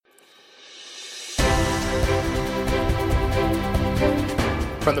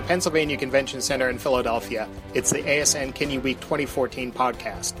From the Pennsylvania Convention Center in Philadelphia, it's the ASN Kidney Week 2014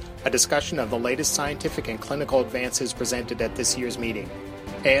 podcast, a discussion of the latest scientific and clinical advances presented at this year's meeting.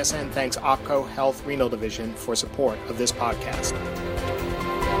 ASN thanks OPKO Health Renal Division for support of this podcast.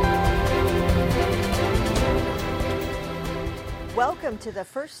 Welcome to the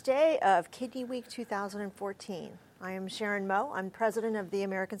first day of Kidney Week 2014. I am Sharon Moe. I'm president of the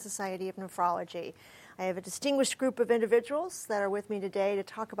American Society of Nephrology. I have a distinguished group of individuals that are with me today to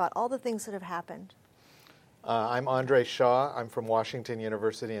talk about all the things that have happened. I'm Andrey Shaw. I'm from Washington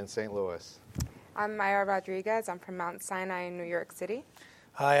University in St. Louis. I'm Mayra Rodriguez. I'm from Mount Sinai in New York City.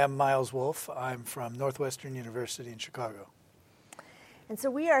 Hi, I'm Myles Wolf. I'm from Northwestern University in Chicago. And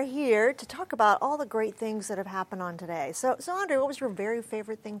so we are here to talk about all the great things that have happened on today. So Andrey, what was your very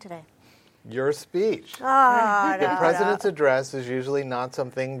favorite thing today? Your speech. The president's address is usually not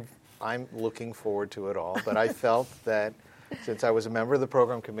something I'm looking forward to at all, but I felt that since I was a member of the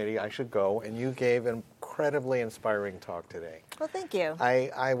program committee, I should go, and you gave an incredibly inspiring talk today. Well, thank you.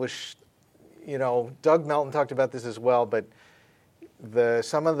 I was, Doug Melton talked about this as well, but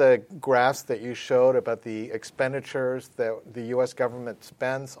some of the graphs that you showed about the expenditures that the U.S. government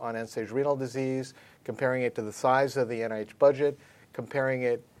spends on end-stage renal disease, comparing it to the size of the NIH budget, comparing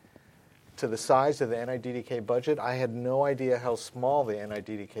it to the size of the NIDDK budget, I had no idea how small the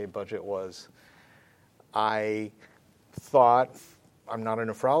NIDDK budget was. I thought, I'm not a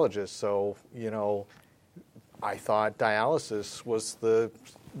nephrologist, so, I thought dialysis was the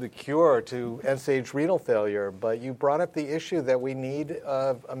cure to end-stage renal failure, but you brought up the issue that we need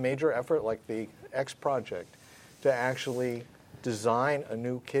a major effort like the X project to actually design a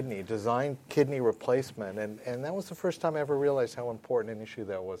new kidney, design kidney replacement, and that was the first time I ever realized how important an issue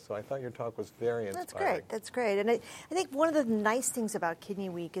that was. So I thought your talk was very inspiring. That's great. And I think one of the nice things about Kidney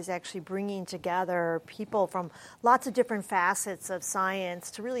Week is actually bringing together people from lots of different facets of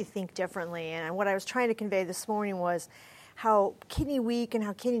science to really think differently. And what I was trying to convey this morning was how Kidney Week and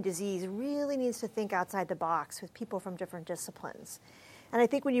how kidney disease really needs to think outside the box with people from different disciplines. And I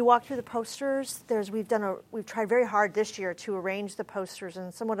think when you walk through the posters, we've tried very hard this year to arrange the posters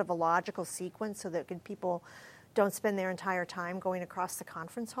in somewhat of a logical sequence so that people don't spend their entire time going across the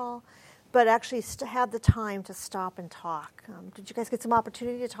conference hall, but actually have the time to stop and talk. Did you guys get some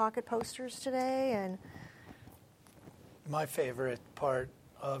opportunity to talk at posters today? And my favorite part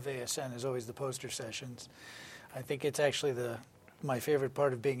of ASN is always the poster sessions. I think it's actually my favorite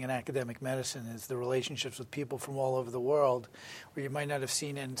part of being in academic medicine is the relationships with people from all over the world where you might not have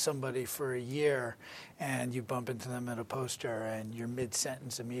seen somebody for a year and you bump into them at a poster and you're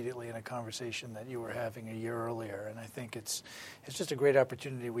mid-sentence immediately in a conversation that you were having a year earlier. And I think it's just a great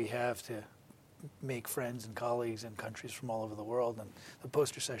opportunity we have to make friends and colleagues in countries from all over the world. And the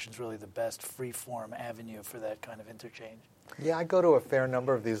poster session is really the best free-form avenue for that kind of interchange. Yeah, I go to a fair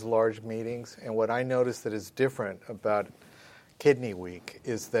number of these large meetings, and what I notice that is different about Kidney Week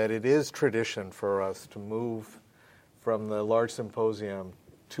is that it is tradition for us to move from the large symposium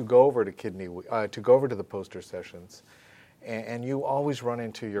to go over to to go over to the poster sessions, and you always run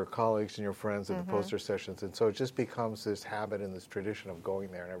into your colleagues and your friends at the poster sessions, and so it just becomes this habit and this tradition of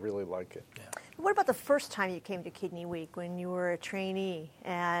going there, and I really like it. Yeah. What about the first time you came to Kidney Week when you were a trainee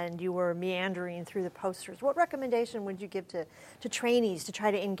and you were meandering through the posters? What recommendation would you give to trainees to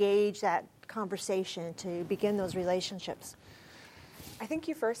try to engage that conversation, to begin those relationships? I think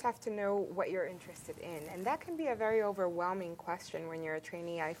you first have to know what you're interested in, and that can be a very overwhelming question when you're a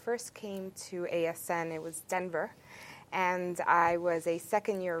trainee. I first came to ASN, it was Denver, and I was a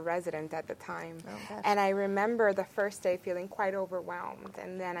second-year resident at the time. And I remember the first day feeling quite overwhelmed,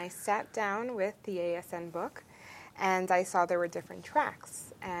 and then I sat down with the ASN book, and I saw there were different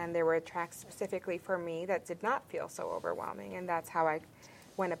tracks, and there were tracks specifically for me that did not feel so overwhelming, and that's how I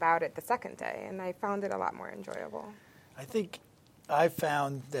went about it the second day, and I found it a lot more enjoyable. I think I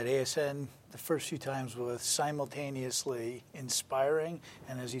found that ASN the first few times was simultaneously inspiring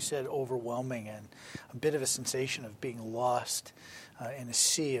and, as you said, overwhelming, and a bit of a sensation of being lost in a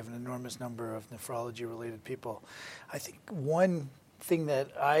sea of an enormous number of nephrology-related people. I think one thing that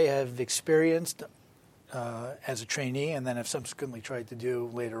I have experienced as a trainee and then have subsequently tried to do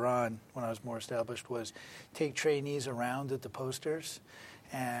later on when I was more established was take trainees around at the posters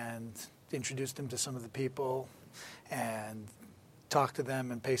and introduce them to some of the people and talk to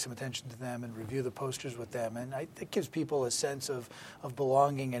them and pay some attention to them and review the posters with them. And it gives people a sense of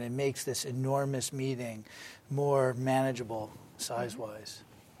belonging, and it makes this enormous meeting more manageable size-wise.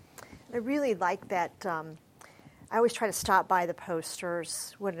 I really like that. I always try to stop by the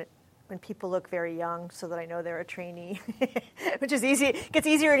posters when people look very young so that I know they're a trainee, which is easy. It gets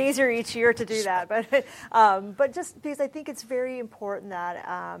easier and easier each year to do that. But just because I think it's very important that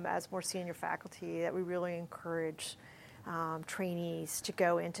as more senior faculty that we really encourage trainees to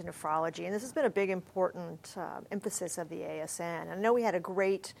go into nephrology. And this has been a big, important emphasis of the ASN. I know we had a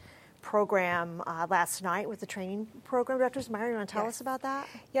great program last night with the training program directors. Mayra, you want to tell us about that?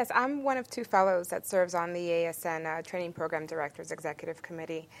 Yes, I'm one of 2 fellows that serves on the ASN Training Program Directors Executive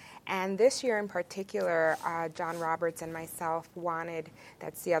Committee. And this year in particular, John Roberts and myself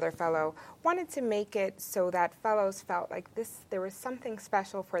that's the other fellow, wanted to make it so that fellows felt like there was something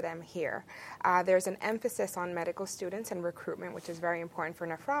special for them here. There's an emphasis on medical students and recruitment, which is very important for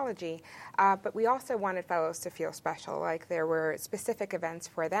nephrology, but we also wanted fellows to feel special, like there were specific events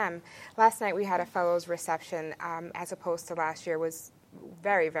for them. Last night we had a fellows reception, as opposed to last year, was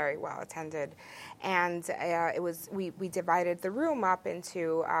very, very well attended. And we divided the room up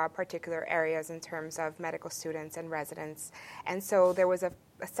into particular areas in terms of medical students and residents. And so there was a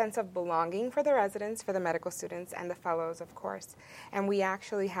sense of belonging for the residents, for the medical students, and the fellows, of course. And we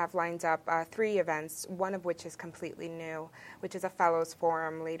actually have lined up 3 events, one of which is completely new, which is a fellows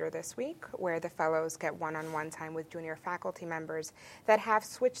forum later this week, where the fellows get one-on-one time with junior faculty members that have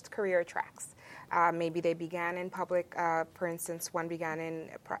switched career tracks. Maybe they began in public, for instance, one began in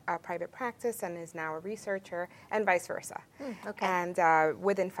private practice and is now a researcher, and vice versa. Okay. And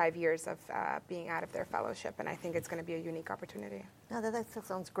within 5 years of being out of their fellowship, and I think it's going to be a unique opportunity. No, that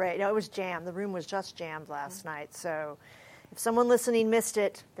sounds great. No, it was jammed. The room was just jammed last night. So if someone listening missed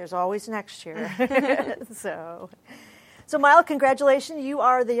it, there's always next year. So Myles, congratulations. You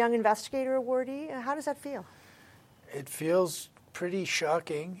are the Young Investigator Awardee. How does that feel? It feels pretty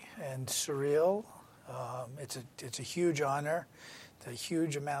shocking and surreal. It's a huge honor. It's a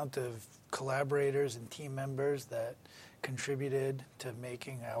huge amount of collaborators and team members that contributed to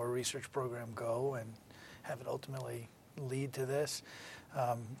making our research program go and have it ultimately lead to this.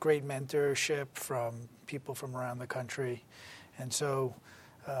 Great mentorship from people from around the country. And so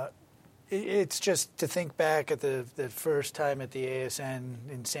it's just to think back at the first time at the ASN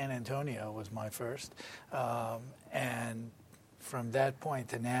in San Antonio was my first. And from that point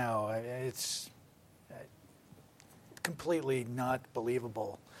to now, it's completely not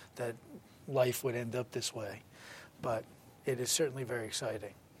believable that life would end up this way. But it is certainly very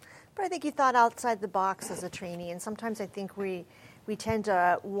exciting. But I think you thought outside the box as a trainee, and sometimes I think we tend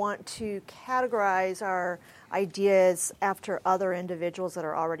to want to categorize our ideas after other individuals that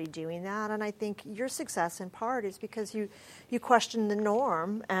are already doing that. And I think your success in part is because you question the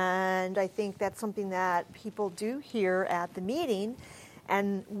norm, and I think that's something that people do here at the meeting,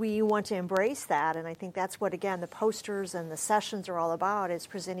 and we want to embrace that. And I think that's what, again, the posters and the sessions are all about, is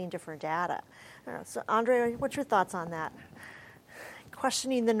presenting different data. So Andrey, what's your thoughts on that?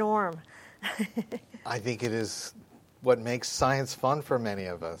 Questioning the norm. I think it is what makes science fun for many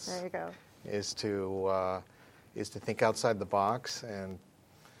of us. There you go. Is to think outside the box and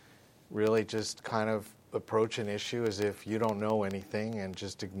really just kind of approach an issue as if you don't know anything and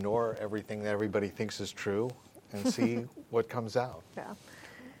just ignore everything that everybody thinks is true and see what comes out. Yeah.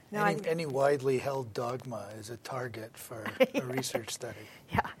 No, any widely held dogma is a target for a research study.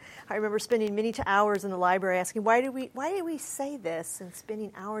 Yeah, I remember spending many hours in the library asking, why did we say this, and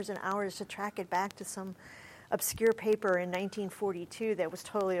spending hours and hours to track it back to some obscure paper in 1942 that was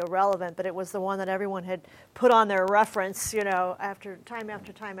totally irrelevant, but it was the one that everyone had put on their reference, after time,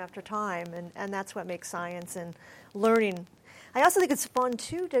 and that's what makes science and learning. I also think it's fun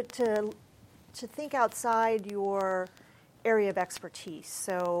too to think outside your area of expertise.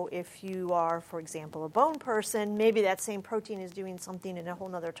 So if you are, for example, a bone person, maybe that same protein is doing something in a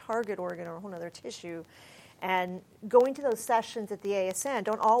whole other target organ or a whole other tissue. And going to those sessions at the ASN,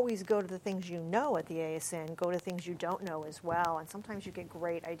 don't always go to the things you know at the ASN. Go to things you don't know as well. And sometimes you get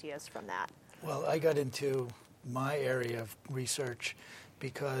great ideas from that. Well, I got into my area of research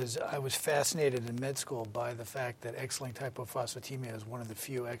because I was fascinated in med school by the fact that X-linked hypophosphatemia is one of the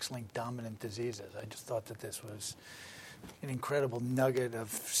few X-linked dominant diseases. I just thought that this was an incredible nugget of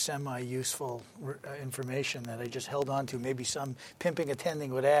semi-useful information that I just held on to. Maybe some pimping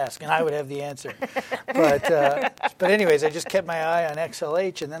attending would ask, and I would have the answer. But anyways, I just kept my eye on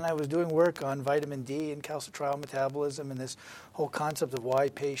XLH, and then I was doing work on vitamin D and calcitriol metabolism and this whole concept of why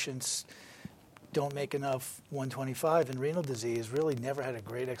patients don't make enough 125 in renal disease. Really never had a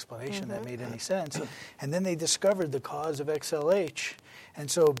great explanation that made any sense. And then they discovered the cause of XLH. And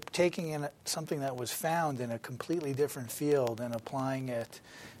so taking in something that was found in a completely different field and applying it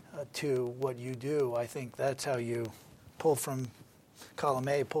to what you do, I think that's how you pull from column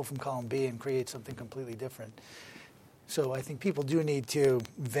A, pull from column B, and create something completely different. So I think people do need to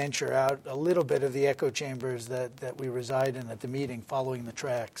venture out a little bit of the echo chambers that we reside in at the meeting, following the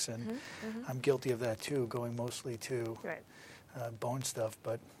tracks. And I'm guilty of that too, going mostly to bone stuff.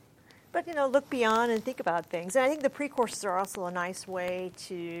 But look beyond and think about things. And I think the pre-courses are also a nice way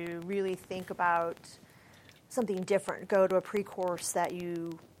to really think about something different. Go to a pre-course that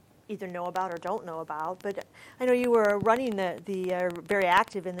you either know about or don't know about. But I know you were running the very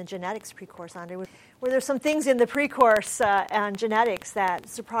active in the genetics pre-course, Andrey. Were there some things in the pre-course on genetics that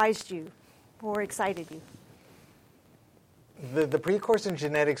surprised you or excited you? The pre-course in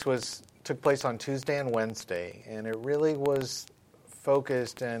genetics took place on Tuesday and Wednesday, and it really was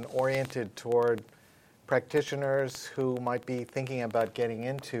focused and oriented toward practitioners who might be thinking about getting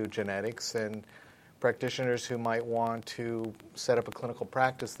into genetics and practitioners who might want to set up a clinical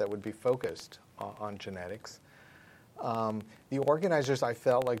practice that would be focused on genetics. The organizers, I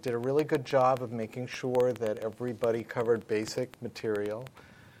felt like, did a really good job of making sure that everybody covered basic material.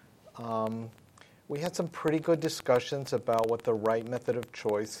 We had some pretty good discussions about what the right method of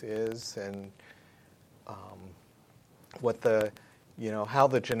choice is and how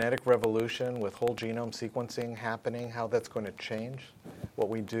the genetic revolution with whole genome sequencing happening, how that's going to change what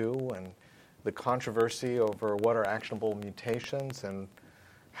we do, and the controversy over what are actionable mutations and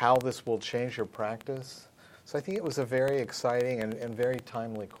how this will change your practice. So I think it was a very exciting and very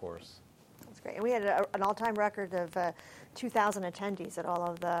timely course. That's great. And we had an all-time record of 2,000 attendees at all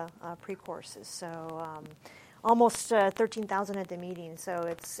of the pre-courses. So almost 13,000 at the meeting. So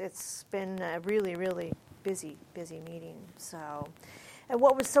it's been a really, really busy meeting. So, and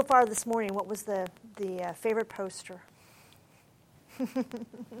what was so far this morning? What was the favorite poster?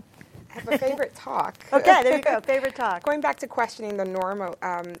 I have a favorite talk. Okay, there you go. Favorite talk. Going back to questioning the norm,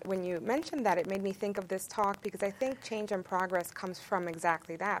 when you mentioned that, it made me think of this talk because I think change and progress comes from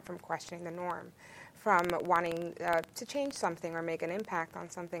exactly that, from questioning the norm, from wanting to change something or make an impact on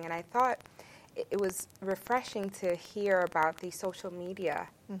something. And I thought it was refreshing to hear about the social media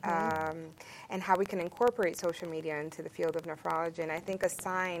and how we can incorporate social media into the field of nephrology. And I think a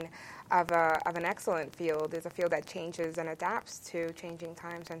sign of an excellent field is a field that changes and adapts to changing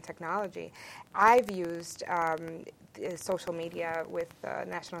times and technology. I've used social media with the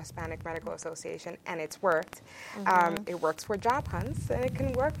National Hispanic Medical Association, and it's worked. It works for job hunts, and it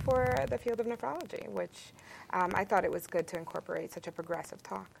can work for the field of nephrology, which I thought it was good to incorporate such a progressive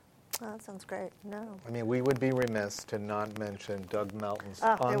talk. Oh, that sounds great. No. I mean, we would be remiss to not mention Doug Melton's it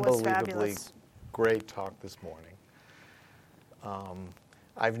was unbelievably fabulous. Great talk this morning.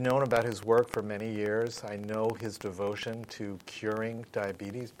 I've known about his work for many years. I know his devotion to curing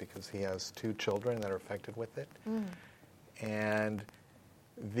diabetes because he has 2 children that are affected with it. And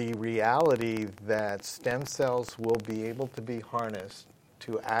the reality that stem cells will be able to be harnessed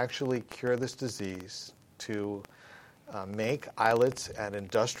to actually cure this disease, to make islets at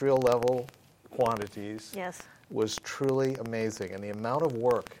industrial level quantities was truly amazing. And the amount of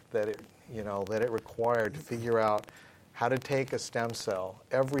work that it required to figure out how to take a stem cell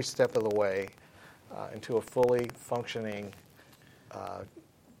every step of the way into a fully functioning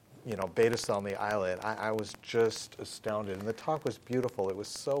beta cell in the islet, I was just astounded. And the talk was beautiful. It was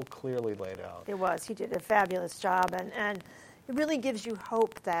so clearly laid out. It was. He did a fabulous job. And it really gives you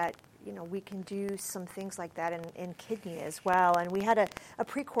hope that we can do some things like that in kidney as well. And we had a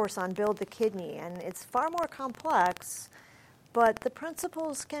pre-course on Build the Kidney, and it's far more complex, but the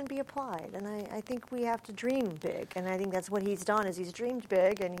principles can be applied. And I think we have to dream big. And I think that's what he's done, is he's dreamed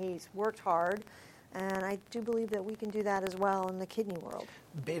big and he's worked hard. And I do believe that we can do that as well in the kidney world.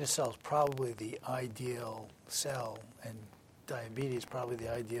 Beta cell is probably the ideal cell, and diabetes is probably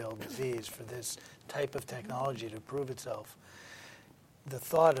the ideal disease for this type of technology to prove itself. The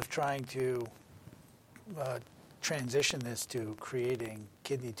thought of trying to transition this to creating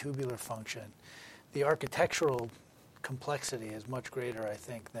kidney tubular function, the architectural complexity is much greater, I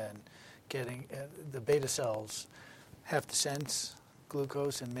think, than getting the beta cells have to sense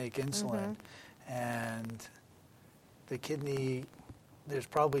glucose and make insulin. And the kidney, there's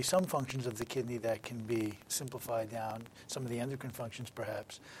probably some functions of the kidney that can be simplified down, some of the endocrine functions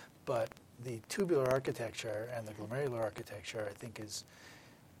perhaps, but the tubular architecture and the glomerular architecture, I think, it's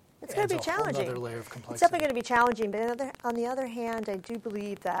going to be challenging. Another layer of complexity. It's definitely going to be challenging, but on the other hand, I do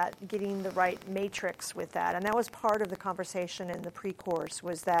believe that getting the right matrix with that, and that was part of the conversation in the pre-course,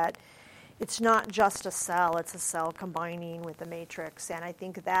 was that it's not just a cell, it's a cell combining with the matrix, and I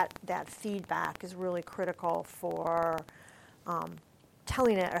think that feedback is really critical for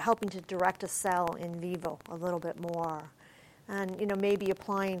telling it or helping to direct a cell in vivo a little bit more. and maybe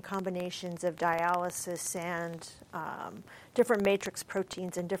applying combinations of dialysis and different matrix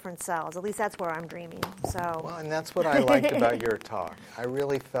proteins in different cells. At least that's where I'm dreaming. So. Well, and that's what I liked about your talk. I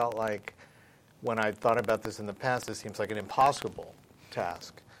really felt like when I thought about this in the past, it seems like an impossible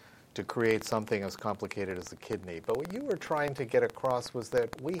task to create something as complicated as the kidney. But what you were trying to get across was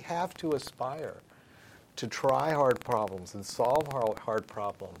that we have to aspire to try hard problems and solve hard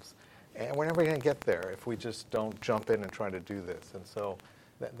problems. And we're never going to get there if we just don't jump in and try to do this. And so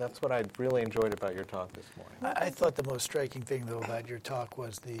that's what I really enjoyed about your talk this morning. I thought the most striking thing, though, about your talk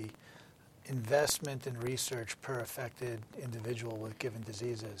was the investment in research per affected individual with given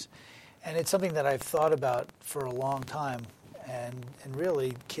diseases. And it's something that I've thought about for a long time. And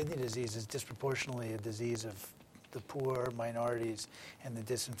really, kidney disease is disproportionately a disease of the poor, minorities, and the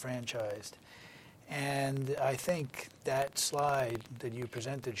disenfranchised. And I think that slide that you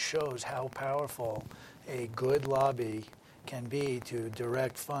presented shows how powerful a good lobby can be to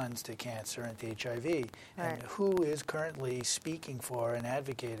direct funds to cancer and to HIV. Right. And who is currently speaking for and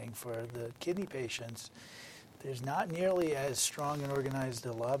advocating for the kidney patients? There's not nearly as strong and organized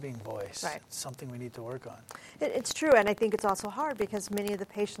a lobbying voice. Right. It's something we need to work on. It's true, and I think it's also hard because many of the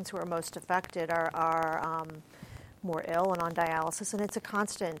patients who are most affected are more ill and on dialysis, and it's a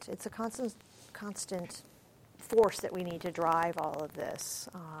constant force that we need to drive all of this.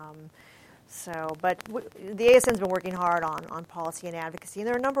 But the ASN's been working hard on policy and advocacy, and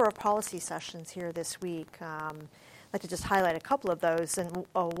there are a number of policy sessions here this week. I'd like to just highlight a couple of those, and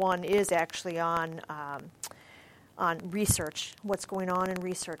one is actually on research, what's going on in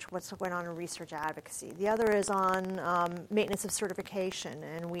research, what's going on in research advocacy. The other is on maintenance of certification,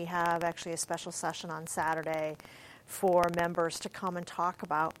 and we have actually a special session on Saturday for members to come and talk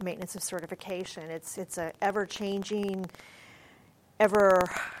about maintenance of certification. It's an ever-changing,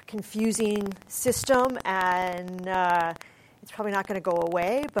 ever-confusing system, and it's probably not going to go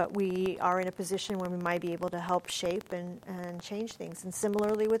away, but we are in a position where we might be able to help shape and change things. And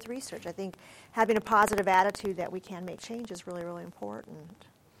similarly with research, I think having a positive attitude that we can make change is really, really important.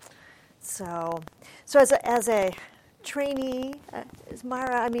 So as a trainee,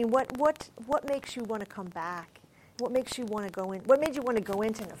 Mayra, I mean, what makes you want to come back? What makes you want to go in? What made you want to go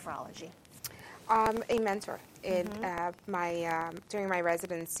into nephrology? A mentor. During my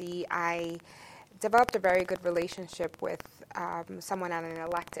residency, I developed a very good relationship with someone on an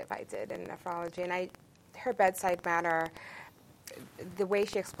elective I did in nephrology, and her bedside manner, the way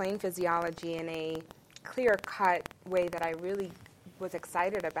she explained physiology in a clear-cut way that I really was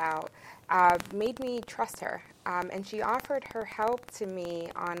excited about, made me trust her. And she offered her help to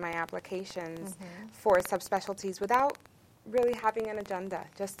me on my applications for subspecialties without really having an agenda,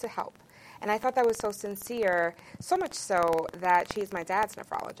 just to help. And I thought that was so sincere, so much so that she's my dad's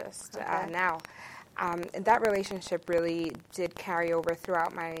nephrologist now. And that relationship really did carry over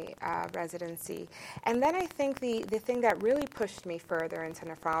throughout my residency. And then I think the thing that really pushed me further into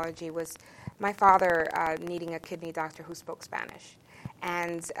nephrology was my father needing a kidney doctor who spoke Spanish.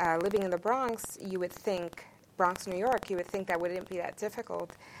 And living in the Bronx, Bronx, New York, you would think that wouldn't be that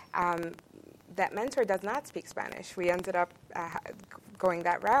difficult. That mentor does not speak Spanish. We ended up going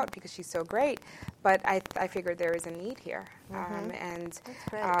that route because she's so great. But I figured there is a need here. And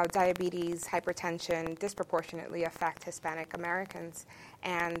diabetes, hypertension disproportionately affect Hispanic Americans.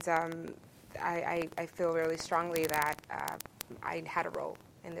 And I feel really strongly that I had a role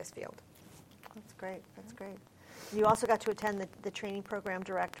in this field. That's great. That's great. You also got to attend the training program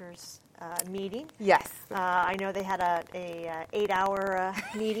directors meeting. Yes. I know they had a 8-hour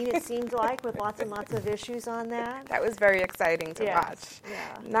meeting, it seemed like, with lots and lots of issues on that. That was very exciting to watch.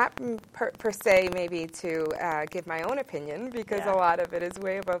 Yeah. Not per se maybe to give my own opinion, because a lot of it is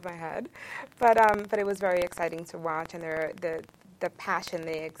way above my head, but it was very exciting to watch, and the passion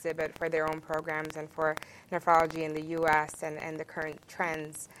they exhibit for their own programs and for nephrology in the U.S. and the current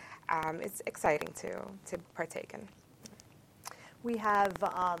trends. It's exciting to partake in. We have,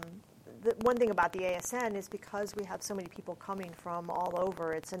 the one thing about the ASN is because we have so many people coming from all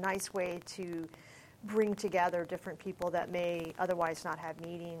over, it's a nice way to bring together different people that may otherwise not have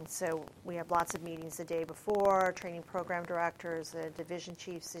meetings. So we have lots of meetings the day before, training program directors, division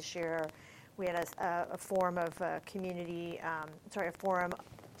chiefs this year. We had a forum of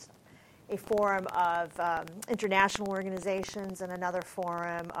a forum of international organizations and another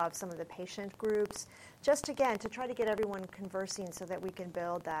forum of some of the patient groups, just again to try to get everyone conversing so that we can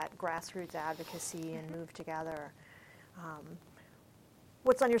build that grassroots advocacy and move together.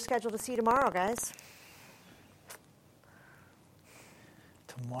 What's on your schedule to see tomorrow, guys?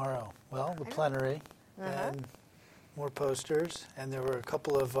 Tomorrow, well, the plenary and more posters, and there were a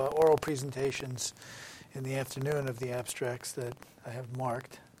couple of oral presentations in the afternoon of the abstracts that I have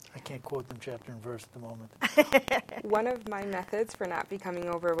marked. I can't quote them chapter and verse at the moment. One of my methods for not becoming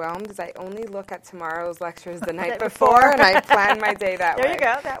overwhelmed is I only look at tomorrow's lectures the night before, and I plan my day that way. There you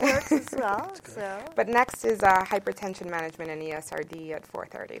go. That works as well. So. But next is hypertension management and ESRD at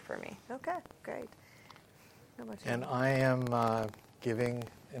 4:30 for me. Okay, great. How about you? And I am giving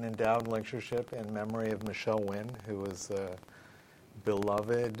an endowed lectureship in memory of Michelle Wynn, who was a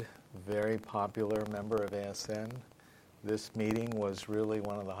beloved, very popular member of ASN. This meeting was really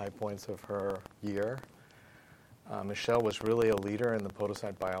one of the high points of her year. Michelle was really a leader in the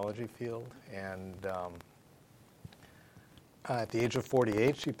podocyte biology field, and at the age of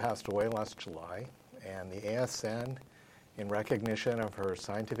 48, she passed away last July, and the ASN, in recognition of her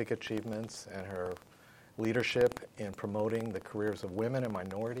scientific achievements and her leadership in promoting the careers of women and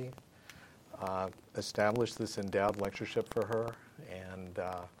minority, established this endowed lectureship for her, and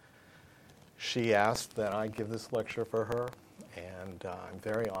she asked that I give this lecture for her, and I'm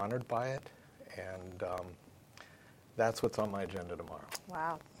very honored by it, and that's what's on my agenda tomorrow.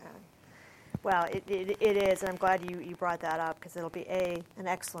 Wow. Well, it is, and I'm glad you brought that up, because it'll be an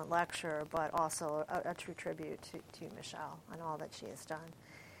excellent lecture, but also a true tribute to Michelle and all that she has done.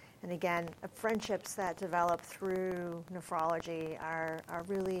 And again, friendships that develop through nephrology are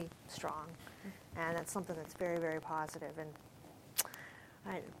really strong, and that's something that's very, very positive. And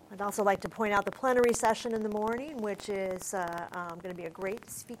I'd also like to point out the plenary session in the morning, which is going to be a great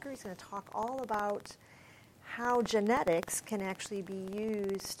speaker. He's going to talk all about how genetics can actually be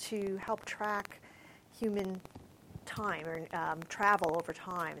used to help track human time or travel over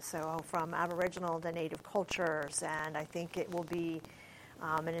time, so from Aboriginal to Native cultures, and I think it will be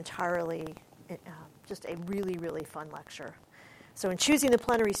an entirely, just a really, really fun lecture. So in choosing the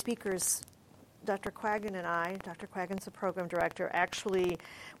plenary speakers, Dr. Quaggan and I, Dr. Quaggan's the program director, actually,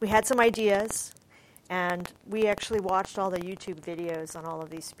 we had some ideas, and we actually watched all the YouTube videos on all of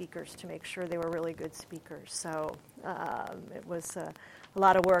these speakers to make sure they were really good speakers. So it was a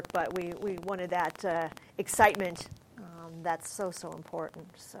lot of work, but we wanted that excitement that's so important.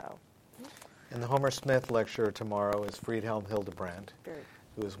 So. And the Homer Smith lecture tomorrow is Friedhelm Hildebrand,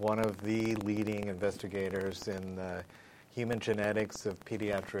 who is one of the leading investigators in the human genetics of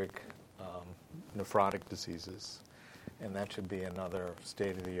pediatric nephrotic diseases. And that should be another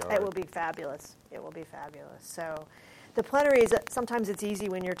state-of-the-art. It will be fabulous. It will be fabulous. So the plenaries, sometimes it's easy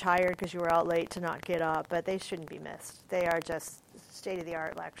when you're tired because you were out late to not get up, but they shouldn't be missed. They are just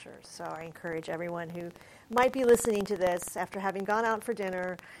state-of-the-art lectures. So I encourage everyone who might be listening to this after having gone out for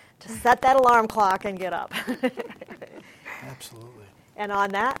dinner to set that alarm clock and get up. Absolutely. And on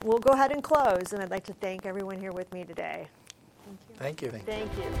that, we'll go ahead and close. And I'd like to thank everyone here with me today. Thank you.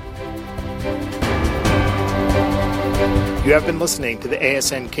 Thank you. You have been listening to the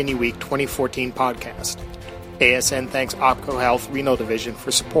ASN Kidney Week 2014 podcast. ASN thanks OPKO Health Renal Division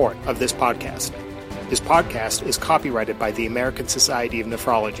for support of this podcast. This podcast is copyrighted by the American Society of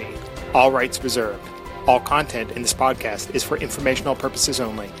Nephrology. All rights reserved. All content in this podcast is for informational purposes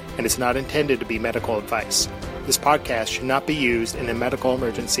only and is not intended to be medical advice. This podcast should not be used in a medical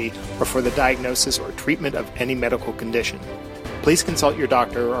emergency or for the diagnosis or treatment of any medical condition. Please consult your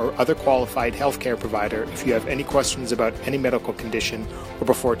doctor or other qualified healthcare provider if you have any questions about any medical condition or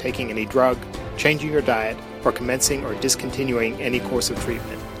before taking any drug, changing your diet, or commencing or discontinuing any course of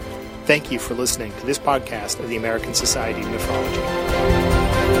treatment. Thank you for listening to this podcast of the American Society of Nephrology.